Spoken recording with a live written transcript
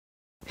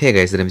Hey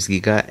guys, I'm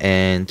Giga,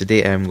 and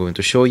today I'm going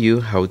to show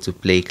you how to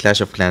play Clash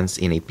of Clans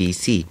in a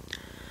PC.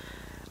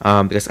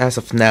 Because as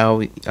of now,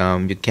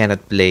 you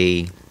cannot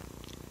play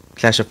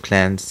Clash of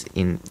Clans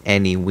in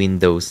any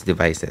Windows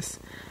devices.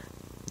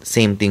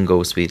 Same thing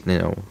goes with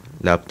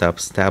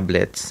laptops,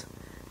 tablets,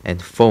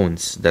 and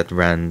phones that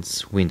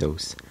runs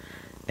Windows.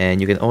 And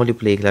you can only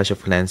play Clash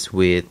of Clans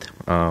with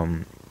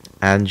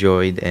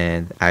Android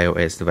and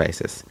iOS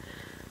devices.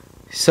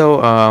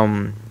 So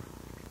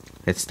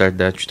let's start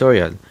the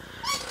tutorial.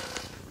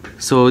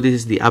 So this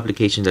is the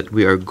application that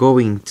we are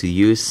going to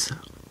use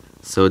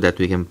so that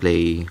we can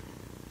play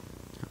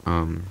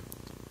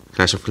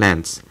Clash of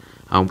Clans.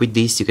 With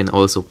this, you can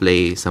also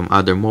play some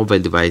other mobile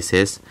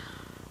devices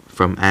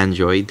from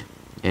Android,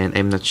 and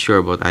I'm not sure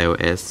about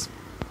iOS.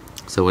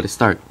 So let's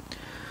start.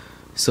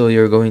 So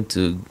you're going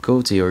to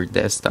go to your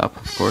desktop,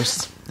 of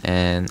course,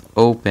 and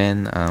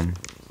open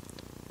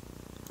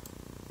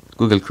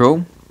Google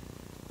Chrome.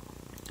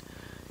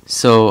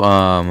 So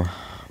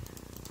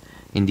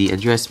in the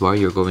address bar,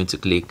 you're going to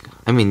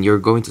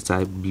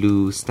type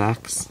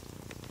BlueStacks,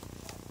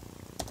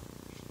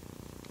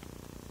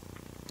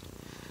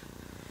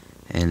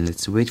 and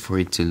let's wait for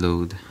it to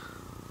load.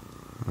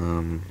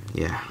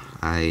 Yeah,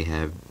 I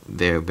have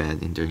very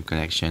bad internet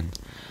connection.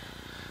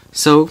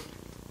 So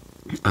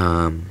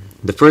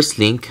the first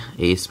link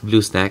is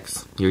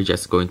BlueStacks. You're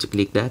just going to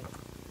click that,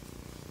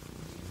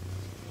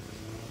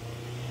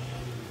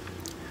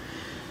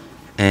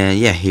 and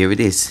yeah, here it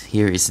is.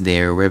 Here is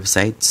their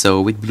website.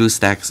 So with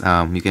BlueStacks,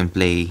 you can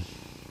play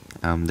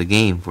the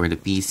game for the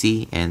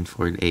PC and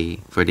for any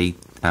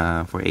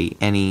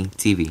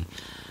TV.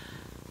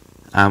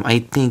 I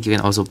think you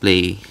can also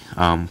play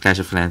Clash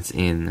of Clans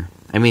in.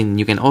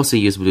 You can also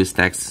use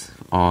BlueStacks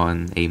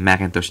on a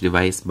Macintosh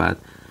device, but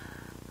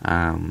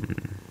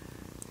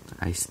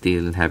I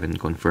still haven't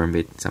confirmed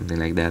it. Something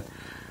like that.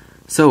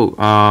 So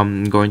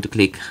I'm going to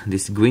click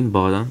this green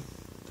button,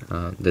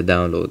 the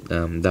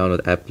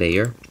download app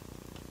player.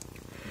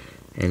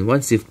 And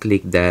once you've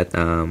clicked that,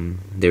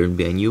 there will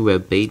be a new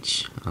web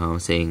page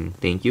saying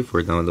thank you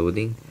for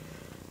downloading.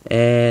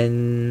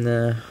 And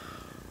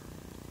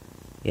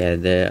yeah,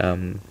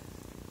 the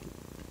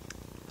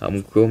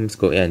Chrome's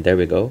there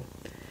we go.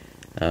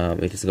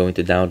 It is going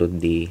to download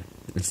the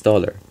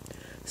installer.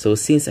 So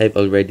since I've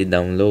already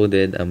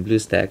downloaded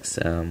BlueStacks,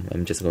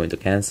 I'm just going to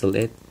cancel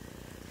it.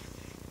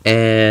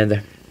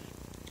 And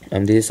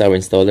this is our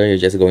installer. You're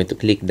just going to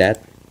click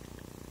that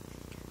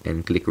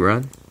and click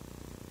run.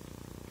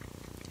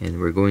 And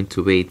we're going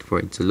to wait for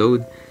it to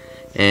load,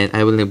 and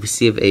I will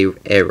receive a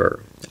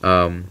error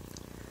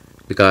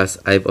because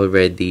I've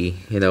already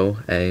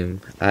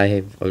I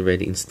have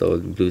already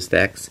installed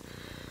BlueStacks.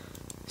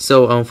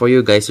 So for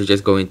you guys, you're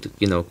just going to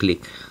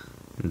click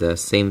the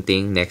same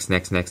thing, next,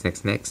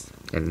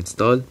 and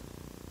install.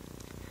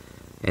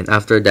 And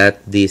after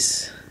that,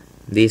 this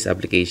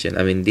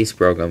application, this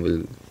program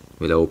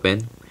will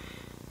open,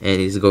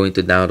 and it's going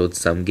to download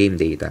some game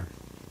data.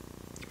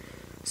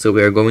 So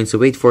we are going to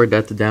wait for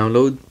that to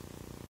download.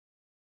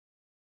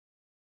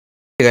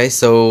 Okay guys,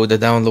 so the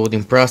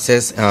downloading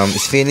process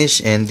is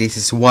finished, and this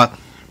is what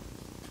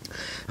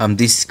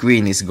this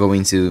screen is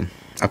going to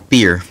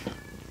appear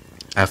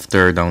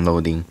after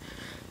downloading.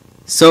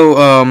 So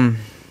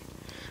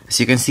as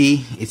you can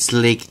see, it's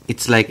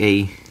like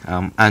a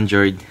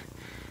Android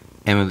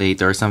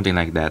emulator or something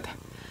like that,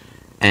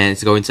 and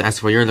it's going to ask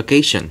for your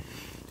location.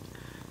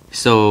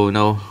 So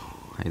no,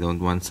 I don't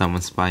want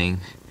someone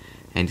spying,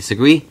 and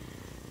disagree.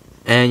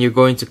 And you're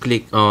going to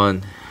click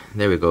on,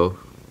 there we go,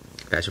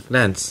 Clash of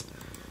Clans.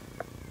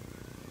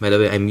 By the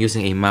way, I'm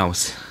using a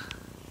mouse.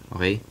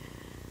 Okay,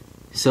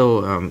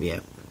 so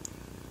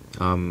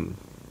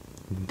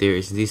there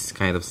is this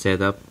kind of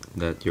setup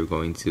that you're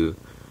going to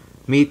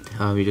meet.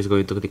 You're just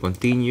going to click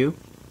continue,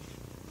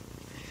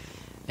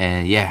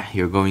 and yeah,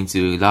 you're going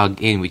to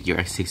log in with your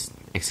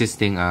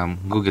existing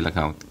Google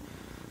account.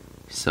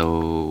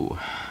 So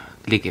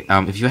click it.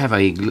 If you have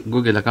a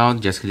Google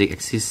account, just click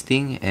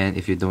existing, and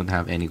if you don't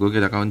have any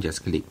Google account,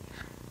 just click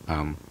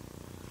I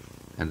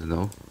don't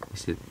know,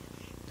 is it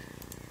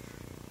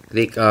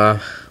click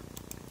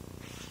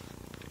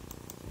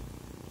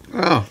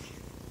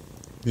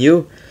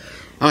new.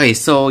 Okay,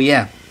 so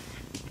yeah,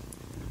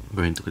 I'm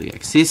going to click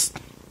exist,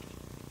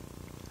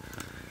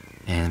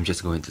 and I'm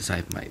just going to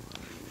type my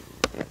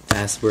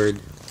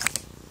password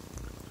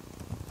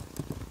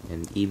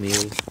and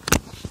email.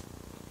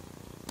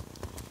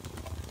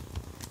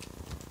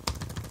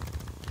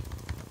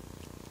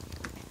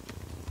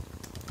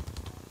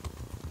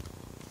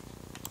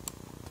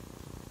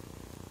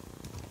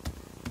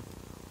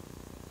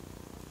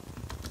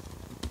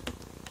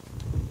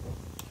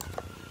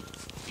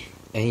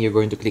 And you're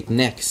going to click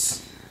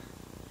next,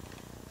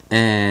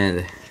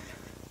 and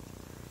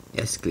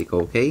yes, click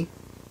OK.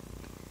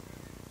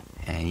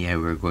 And yeah,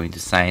 we're going to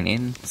sign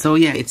in. So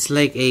yeah, it's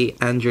like a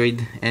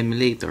Android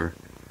emulator.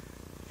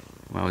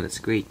 Wow, that's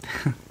great.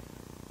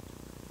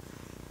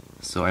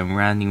 So I'm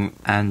running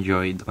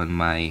Android on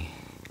my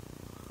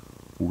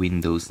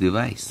Windows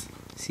device.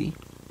 See?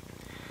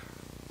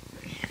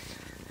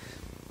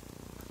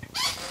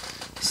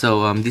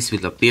 So this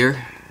will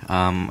appear.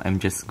 I'm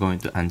just going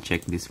to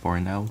uncheck this for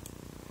now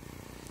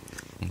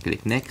and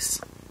click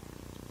next,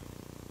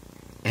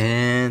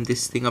 and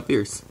this thing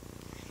appears.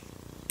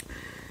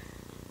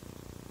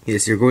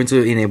 Yes, you're going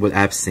to enable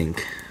app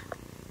sync.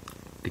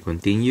 Click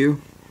continue,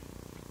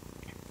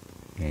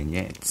 and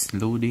yeah, it's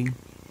loading.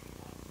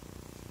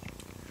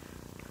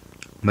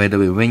 By the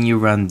way, when you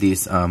run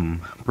this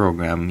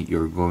program,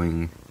 you're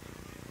going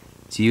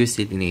to use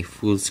it in a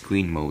full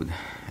screen mode.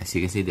 As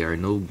you can see, there are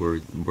no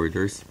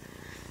borders.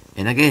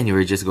 And again,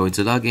 you're just going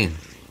to log in.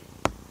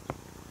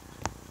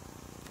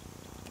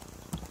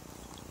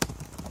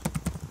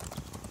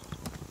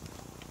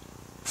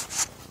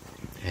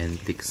 And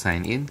click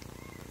sign in.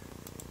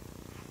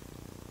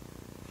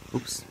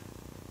 Oops.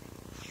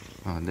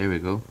 Oh, there we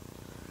go.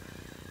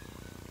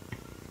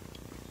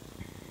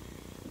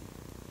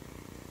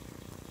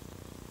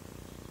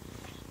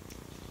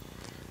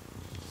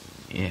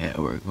 Yeah,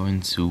 we're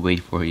going to wait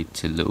for it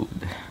to load.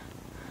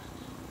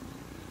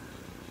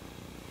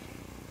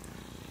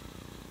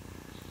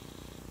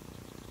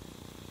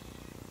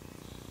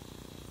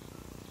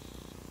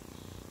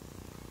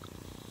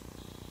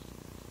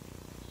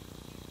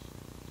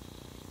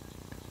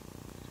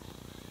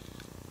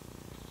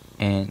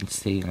 And it's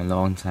taking a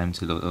long time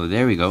to load. Oh,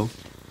 there we go.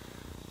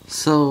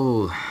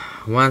 So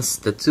once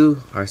the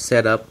two are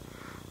set up,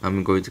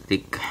 I'm going to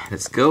click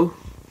let's go.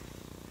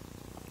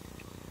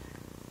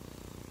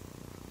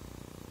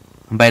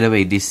 By the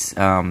way, this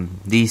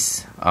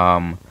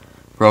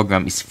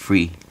program is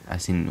free,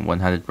 as in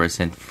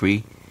 100%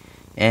 free,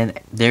 and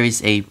there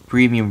is a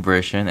premium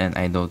version, and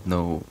I don't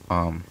know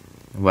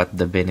what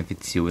the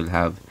benefits you will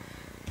have.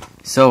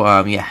 So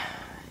yeah,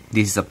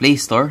 this is a Play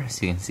Store.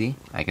 As you can see,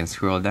 I can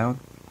scroll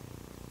down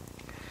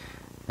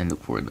and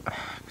look for the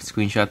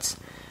screenshots,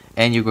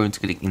 and you're going to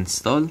click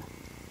install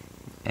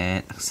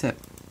and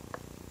accept.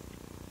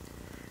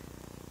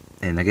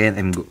 And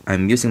again,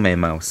 I'm using my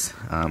mouse.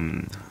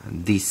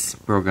 This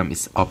program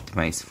is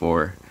optimized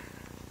for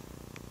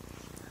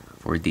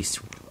these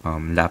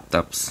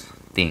laptops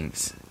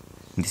things,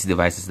 these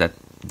devices that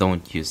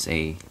don't use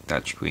a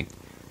touchscreen.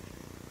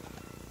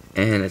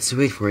 And let's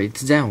wait for it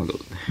to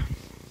download.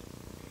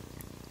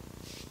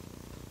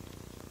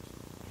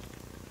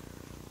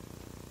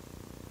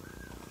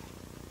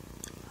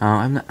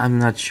 I'm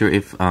not sure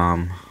if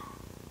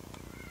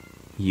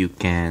you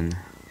can.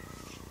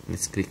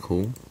 Let's click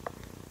home.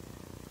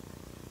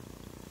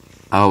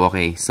 Oh,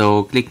 okay.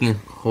 So clicking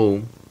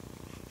home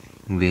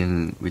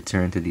will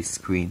return to this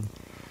screen,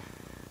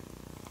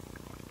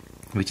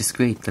 which is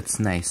great. That's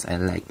nice. I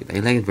like it. I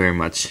like it very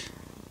much.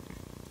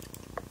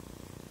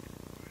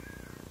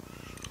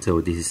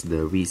 So this is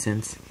the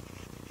reasons.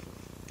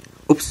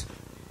 Oops.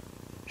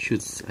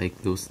 Shoots. I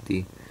closed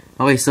the.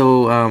 Okay.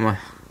 So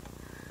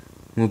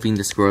moving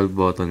the scroll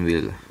button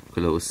will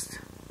close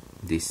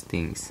these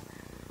things.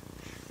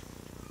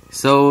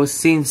 So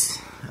since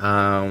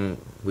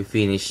we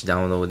finished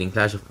downloading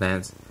Clash of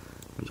Clans,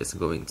 I'm just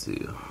going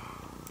to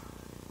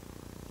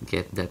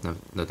get that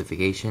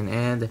notification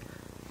and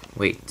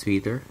wait,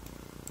 Twitter.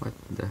 What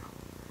the?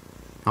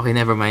 Okay,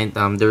 never mind.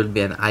 There will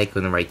be an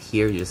icon right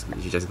here. You're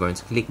just going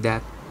to click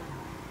that,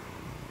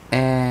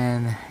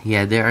 and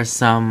yeah, there are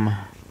some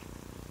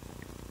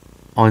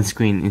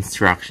on-screen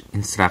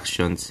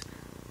instructions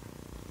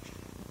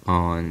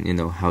on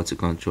how to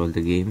control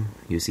the game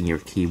using your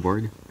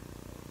keyboard.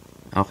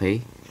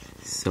 Okay,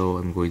 so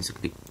I'm going to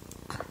click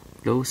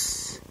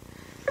close,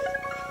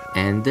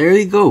 and there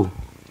we go.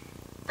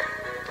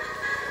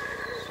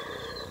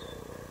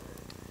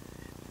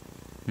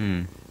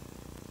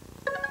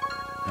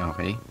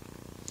 Okay,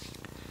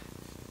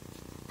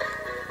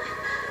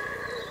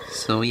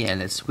 so yeah,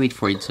 let's wait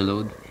for it to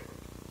load.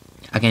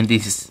 Again,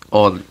 this is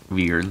all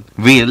real.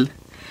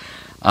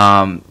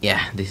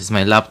 Yeah, this is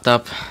my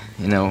laptop.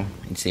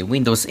 It's a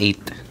Windows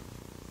 8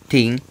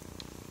 thing.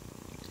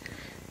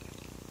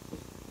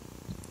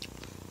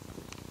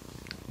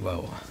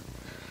 Wow.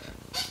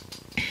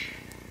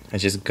 I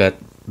just got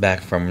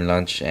back from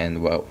lunch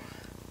and wow,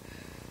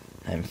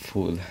 I'm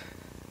full.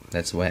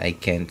 That's why I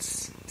can't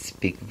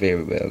speak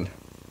very well.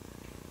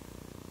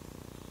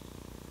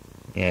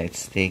 Yeah,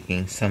 it's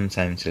taking some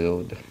time to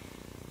load.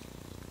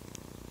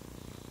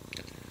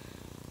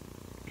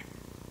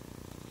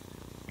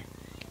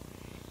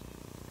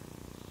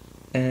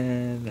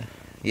 And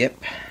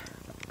yep.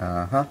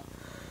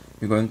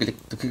 You're going to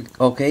click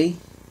OK.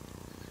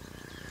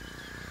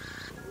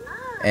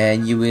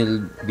 And you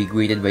will be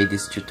greeted by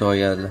this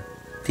tutorial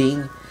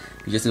thing.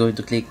 You're just going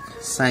to click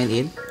sign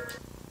in,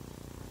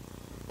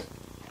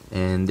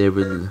 and there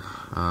will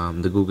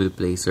the Google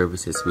Play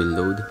services will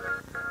load.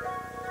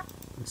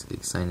 Let's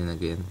click sign in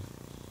again.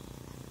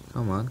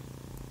 Come on.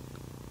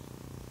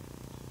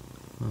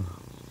 Oh.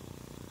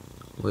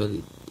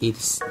 Well,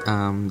 it's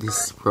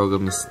this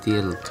program is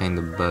still kind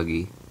of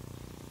buggy.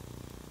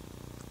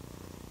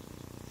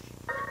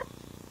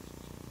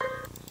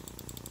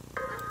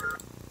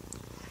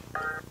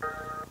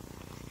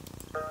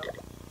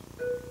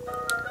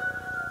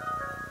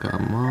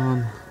 Come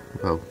on.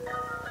 Wow.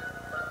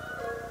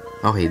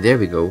 Okay, there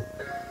we go.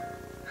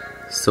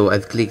 So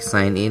I've clicked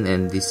sign in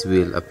and this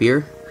will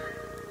appear.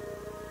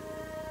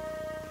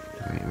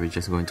 Alright, we're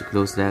just going to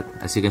close that.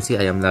 As you can see,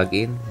 I am logged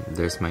in.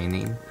 There's my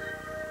name.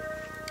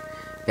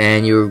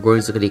 And you're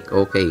going to click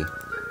OK.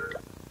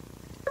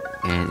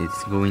 And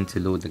it's going to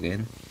load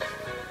again.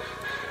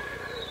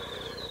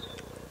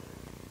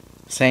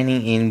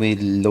 Signing in will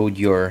load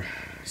your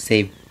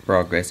save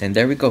progress. And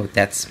there we go.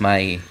 That's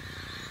my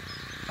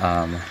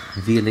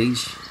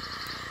village.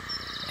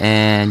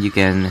 And you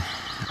can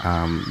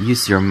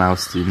use your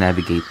mouse to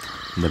navigate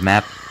the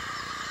map.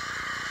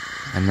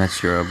 I'm not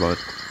sure about,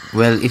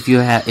 well, if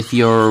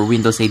your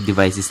Windows 8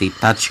 device is a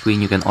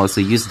touchscreen, you can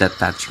also use that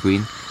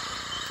touchscreen.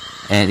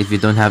 And if you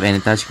don't have any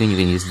touchscreen, you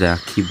can use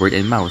the keyboard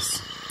and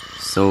mouse.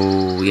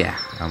 So yeah,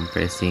 I'm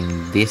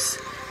pressing this.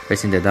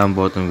 Pressing the down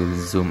button will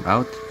zoom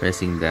out.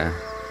 Pressing the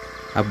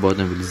up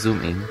button will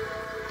zoom in.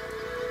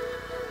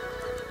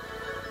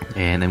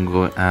 And I'm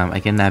going. I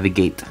can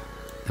navigate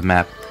the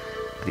map,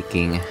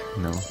 clicking,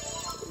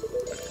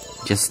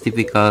 just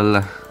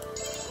typical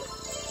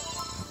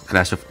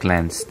Clash of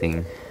Clans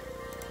thing.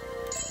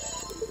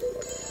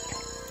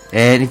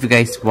 And if you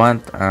guys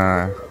want,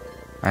 I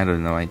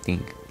don't know. I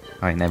think.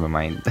 Oh, never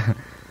mind.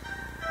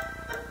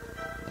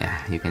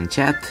 Yeah, you can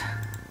chat.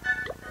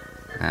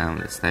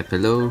 Let's type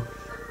hello.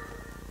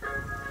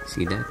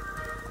 See that?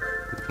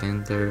 Click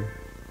enter.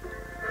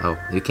 Oh,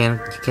 you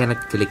cannot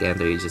click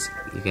enter. You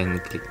can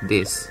click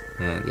this,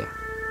 and yeah.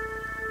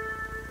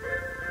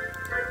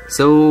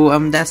 So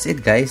that's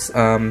it, guys.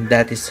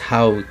 That is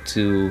how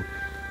to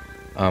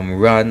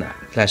run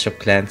Clash of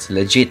Clans,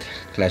 legit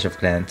Clash of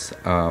Clans,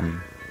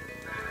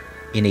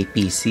 in a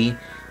PC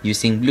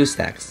using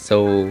BlueStacks.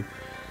 So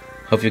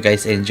hope you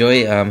guys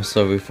enjoy.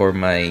 Sorry for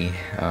my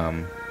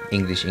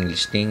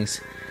English things.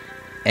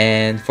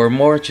 And for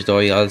more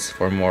tutorials,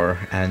 for more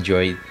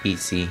Android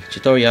PC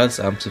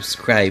tutorials,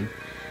 subscribe.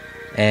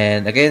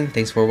 And again,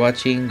 thanks for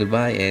watching.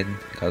 Goodbye and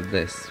God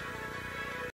bless.